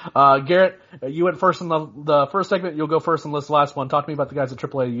season. Garrett, you went first in the first segment. You'll go first in this last one. Talk to me about the guys at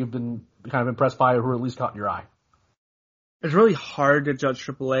AAA you've been kind of impressed by, or who at least caught your eye. It's really hard to judge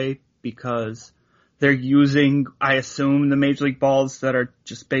AAA because they're using, I assume, the Major League balls that are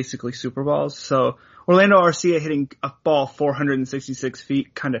just basically super balls. So Orlando Arcia hitting a ball 466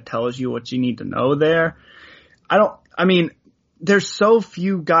 feet kind of tells you what you need to know there. There's so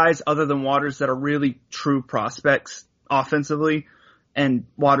few guys other than Waters that are really true prospects offensively, and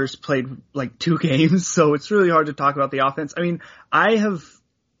Waters played like 2 games, so it's really hard to talk about the offense.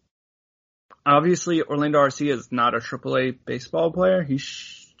 Obviously, Orlando Arcia is not a AAA baseball player.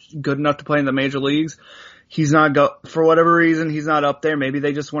 He's good enough to play in the major leagues. He's not for whatever reason, he's not up there. Maybe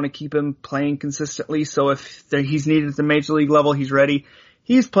they just want to keep him playing consistently. So if he's needed at the major league level, he's ready.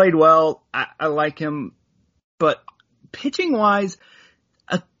 He's played well. I like him. But pitching wise,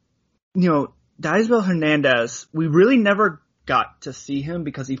 Daisbel Hernandez, we really never got to see him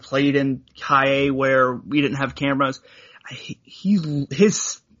because he played in high A where we didn't have cameras. He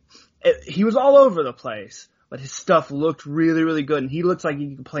was all over the place, but his stuff looked really, really good, and he looks like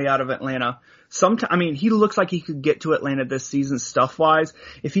he could play out of Atlanta. He looks like he could get to Atlanta this season stuff-wise.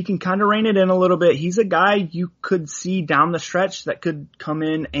 If he can kind of rein it in a little bit, he's a guy you could see down the stretch that could come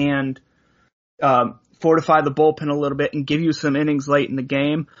in and fortify the bullpen a little bit and give you some innings late in the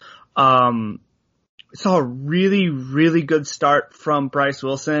game. Saw a really, really good start from Bryce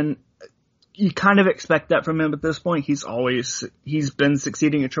Wilson. You kind of expect that from him at this point. He's been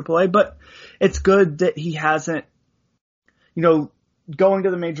succeeding at AAA, but it's good that he hasn't, going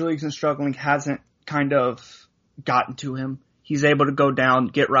to the major leagues and struggling hasn't kind of gotten to him. He's able to go down,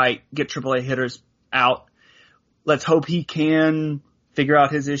 get AAA hitters out. Let's hope he can figure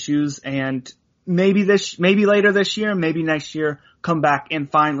out his issues and maybe later this year, maybe next year, come back and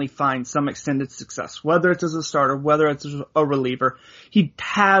finally find some extended success, whether it's as a starter, whether it's as a reliever. He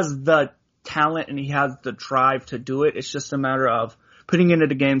has the talent and he has the drive to do it. It's just a matter of putting into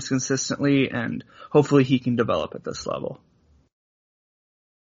the games consistently, and hopefully he can develop at this level.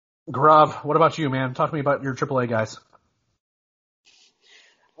 Gaurav, what about you, man? Talk to me about your AAA guys.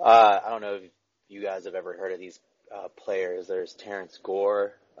 I don't know if you guys have ever heard of these players. There's Terrence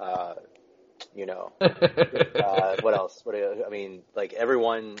Gore. What else?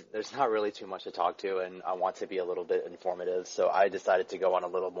 Everyone, there's not really too much to talk to, and I want to be a little bit informative, so I decided to go on a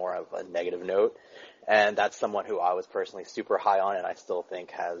little more of a negative note, and that's someone who I was personally super high on, and I still think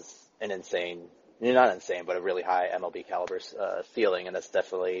has an not insane, but a really high MLB caliber feeling, and that's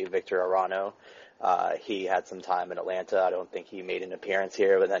definitely Victor Arano. He had some time in Atlanta. I don't think he made an appearance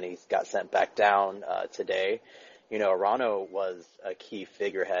here, but then he got sent back down today. Arano was a key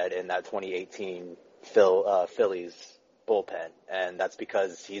figurehead in that 2018 Phillies bullpen, and that's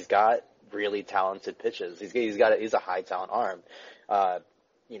because he's got really talented pitches. He's a high talent arm.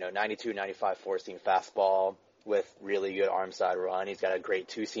 92, 95 four-seam fastball with really good arm side run. He's got a great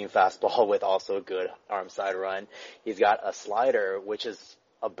two-seam fastball with also a good arm side run. He's got a slider, which is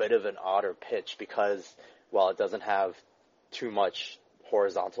a bit of an odder pitch because while it doesn't have too much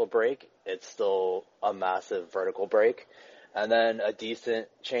horizontal break, it's still a massive vertical break. And then a decent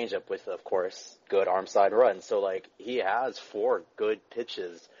changeup with, of course, good arm side run. So, he has 4 good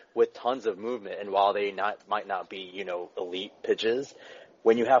pitches with tons of movement. And while they might not be, elite pitches,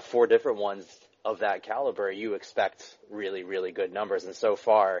 when you have 4 different ones of that caliber, you expect really, really good numbers. And so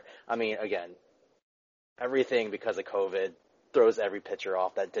far, again, everything because of COVID throws every pitcher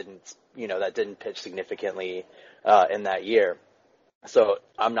off that didn't pitch significantly in that year. So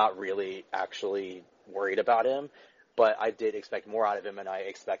I'm not really actually worried about him, but I did expect more out of him, and I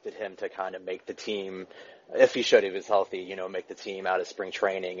expected him to kind of make the team, if he was healthy, make the team out of spring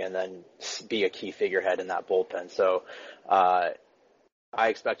training and then be a key figurehead in that bullpen. So I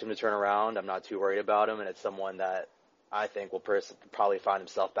expect him to turn around. I'm not too worried about him, and it's someone that I think will probably find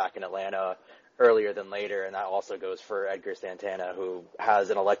himself back in Atlanta earlier than later, and that also goes for Edgar Santana, who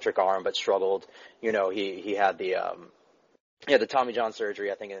has an electric arm but struggled. He had the Tommy John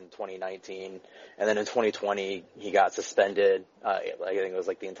surgery, I think, in 2019. And then in 2020, he got suspended. I think it was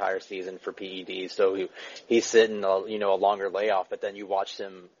the entire season for PEDs. So he's sitting, a longer layoff. But then you watched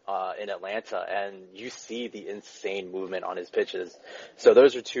him in Atlanta, and you see the insane movement on his pitches. So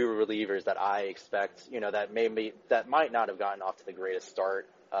those are 2 relievers that I expect, that might not have gotten off to the greatest start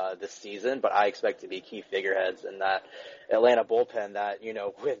this season, but I expect to be key figureheads in that Atlanta bullpen that, you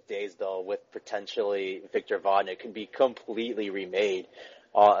know, with Daysdale, with potentially Victor Vodnik, can be completely remade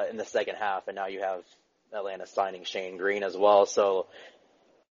in the second half. And now you have Atlanta signing Shane Green as well. So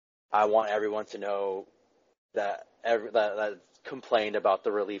I want everyone to know that that complained about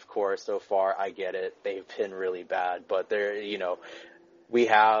the relief corps so far. I get it. They've been really bad, but we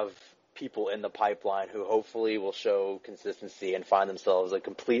have people in the pipeline who hopefully will show consistency and find themselves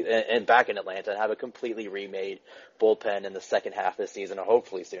and back in Atlanta and have a completely remade bullpen in the second half of the season, or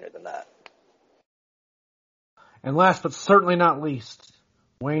hopefully sooner than that. And last but certainly not least,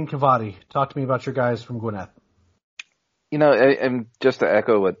 Wayne Cavati. Talk to me about your guys from Gwinnett. You know, and just to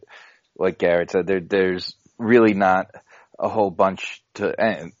echo what Garrett said, there's really not a whole bunch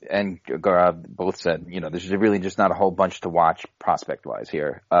and Gaurav both said, you know, there's really just not a whole bunch to watch prospect wise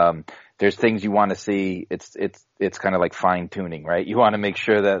here. There's things you want to see. It's kind of like fine tuning, right? You want to make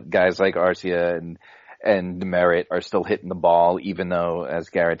sure that guys like Arcia and Demerit are still hitting the ball, even though, as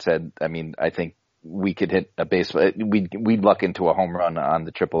Garrett said, I mean, I think we could hit a baseball, we'd luck into a home run on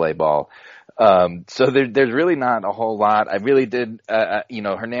the AAA ball. So there's really not a whole lot. I really did, you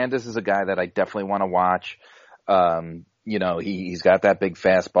know, Hernandez is a guy that I definitely want to watch. You know, he's got that big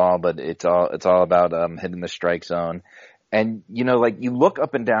fastball, but it's all about, hitting the strike zone. And, you know, like you look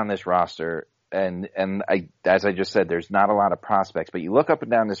up and down this roster and as I just said, there's not a lot of prospects, but you look up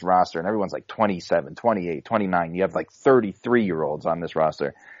and down this roster and everyone's like 27, 28, 29. You have like 33-year-olds on this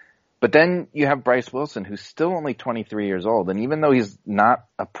roster. But then you have Bryce Wilson, who's still only 23 years old. And even though he's not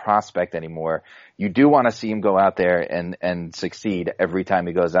a prospect anymore, you do want to see him go out there and succeed every time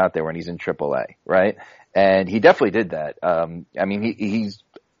he goes out there when he's in AAA, right? And he definitely did that. I mean,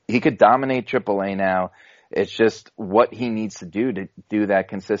 he could dominate AAA now. It's just what he needs to do that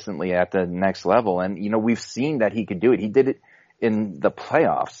consistently at the next level. And, you know, we've seen that he could do it. He did it in the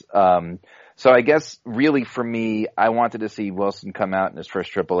playoffs. So I guess really for me, I wanted to see Wilson come out in his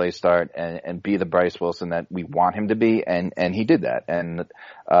first AAA start and be the Bryce Wilson that we want him to be. And he did that. And,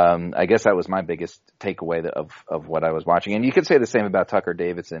 I guess that was my biggest takeaway of what I was watching. And you could say the same about Tucker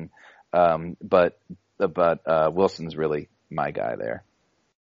Davidson. But Wilson's really my guy there.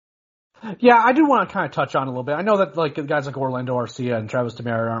 Yeah, I do want to kind of touch on a little bit. I know that like guys like Orlando Arcia and Travis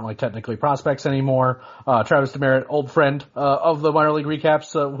Demerit aren't like technically prospects anymore. Travis Demerit, old friend of the minor league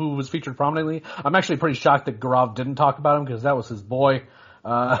recaps, who was featured prominently. I'm actually pretty shocked that Gaurav didn't talk about him because that was his boy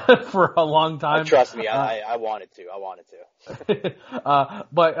for a long time. Trust me, I wanted to.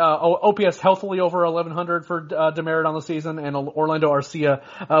 But OPS healthily over 1100 for Demerit on the season, and Orlando Arcia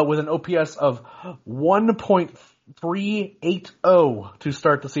with an OPS of 1.380 to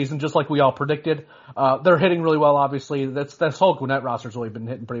start the season, just like we all predicted. They're hitting really well, obviously. This whole Gwinnett roster's really been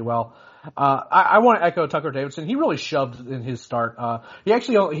hitting pretty well. I want to echo Tucker Davidson. He really shoved in his start.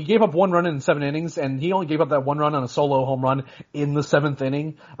 He gave up one run in 7 innings, and he only gave up that one run on a solo home run in the 7th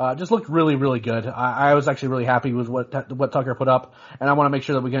inning. Just looked really, really good. I was actually really happy with what Tucker put up, and I want to make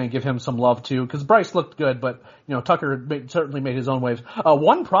sure that we're going to give him some love too, because Bryce looked good, but you know Tucker certainly made his own waves.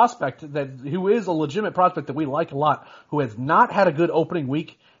 One prospect who is a legitimate prospect that we like a lot, who has not had a good opening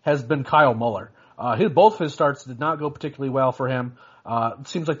week, has been Kyle Muller. Both his starts did not go particularly well for him. It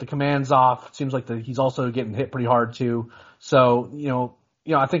seems like the command's off. It seems like he's also getting hit pretty hard too. So, you know,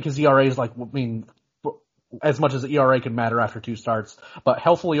 I think his ERA is like, I mean, as much as the ERA can matter after 2 starts, but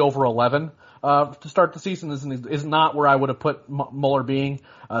healthily over 11, to start the season is not where I would have put Muller being.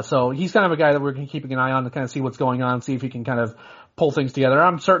 So he's kind of a guy that we're keeping an eye on to kind of see what's going on, see if he can kind of pull things together.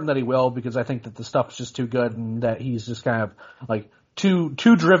 I'm certain that he will, because I think that the stuff is just too good and that he's just kind of like too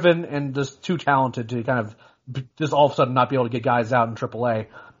driven and just too talented to kind of just all of a sudden not be able to get guys out in AAA.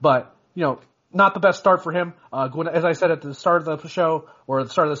 But, you know, not the best start for him. Gwinnett, as I said at the start of the show, or at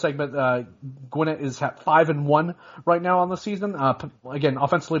the start of the segment, Gwinnett is at 5-1 right now on the season. Again,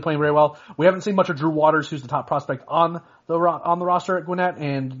 offensively playing very well. We haven't seen much of Drew Waters, who's the top prospect on the roster at Gwinnett.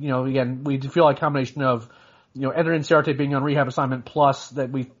 And, you know, again, we feel like a combination of, you know, Ender Inciarte being on rehab assignment, plus that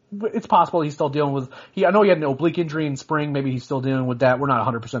it's possible he's still dealing with, I know he had an oblique injury in spring, maybe he's still dealing with that. We're not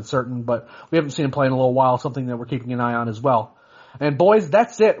 100% certain, but we haven't seen him play in a little while, something that we're keeping an eye on as well. And boys,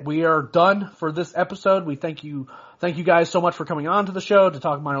 that's it. We are done for this episode. We thank you guys so much for coming on to the show to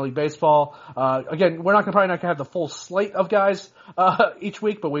talk minor league baseball. Again, we're probably not gonna have the full slate of guys, each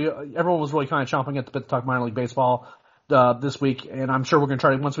week, but everyone was really kind of chomping at the bit to talk minor league baseball. this week, and I'm sure we're going to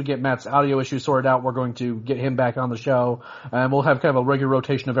try to, once we get Matt's audio issue sorted out, we're going to get him back on the show, and we'll have kind of a regular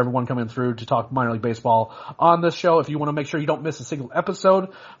rotation of everyone coming through to talk minor league baseball on this show. If you want to make sure you don't miss a single episode,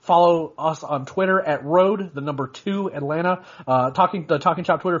 follow us on Twitter at Road, the number 2 Atlanta. The Talking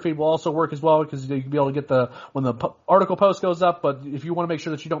Chop Twitter feed will also work as well, because you'll be able to get when the article post goes up, but if you want to make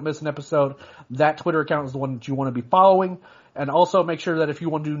sure that you don't miss an episode, that Twitter account is the one that you want to be following. And also make sure that if you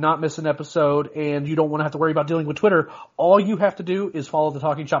want to not miss an episode and you don't want to have to worry about dealing with Twitter, all you have to do is follow the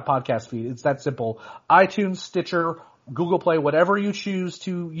Talking Chop podcast feed. It's that simple. iTunes, Stitcher, Google Play, whatever you choose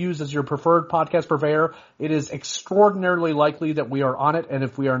to use as your preferred podcast purveyor, it is extraordinarily likely that we are on it. And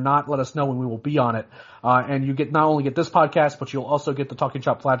if we are not, let us know when we will be on it. And you not only get this podcast, but you'll also get the Talking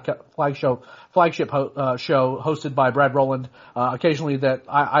Chop flagship show hosted by Brad Rowland. Occasionally that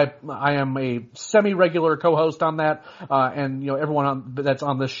I am a semi-regular co-host on that. And, everyone that's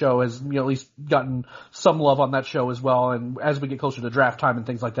on this show has, at least gotten some love on that show as well. And as we get closer to draft time and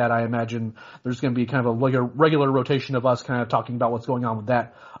things like that, I imagine there's going to be kind of a regular rotation of us kind of talking about what's going on with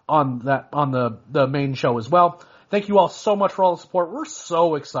that on the main show as well. Thank you all so much for all the support. We're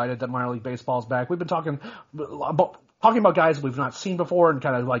so excited that minor league baseball is back. We've been talking about guys we've not seen before and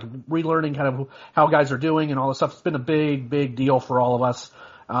kind of like relearning kind of how guys are doing and all this stuff. It's been a big deal for all of us.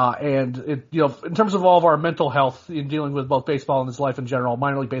 And it, in terms of all of our mental health in dealing with both baseball and this life in general,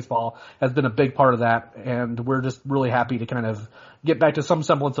 minor league baseball has been a big part of that. And we're just really happy to kind of get back to some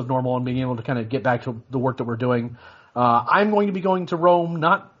semblance of normal and being able to kind of get back to the work that we're doing. I'm going to be going to Rome,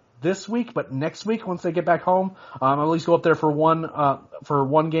 not this week, but next week once they get back home. I'll at least go up there for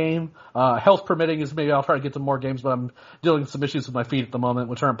one game. Health permitting is maybe I'll try to get to more games, but I'm dealing with some issues with my feet at the moment,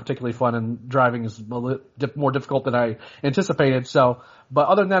 which aren't particularly fun, and driving is more difficult than I anticipated. So, but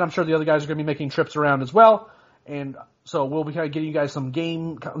other than that, I'm sure the other guys are going to be making trips around as well. And so we'll be kind of getting you guys some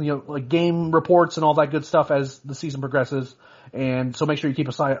game reports and all that good stuff as the season progresses. And so make sure you keep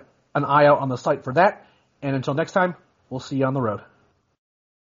an eye out on the site for that. And until next time, we'll see you on the road.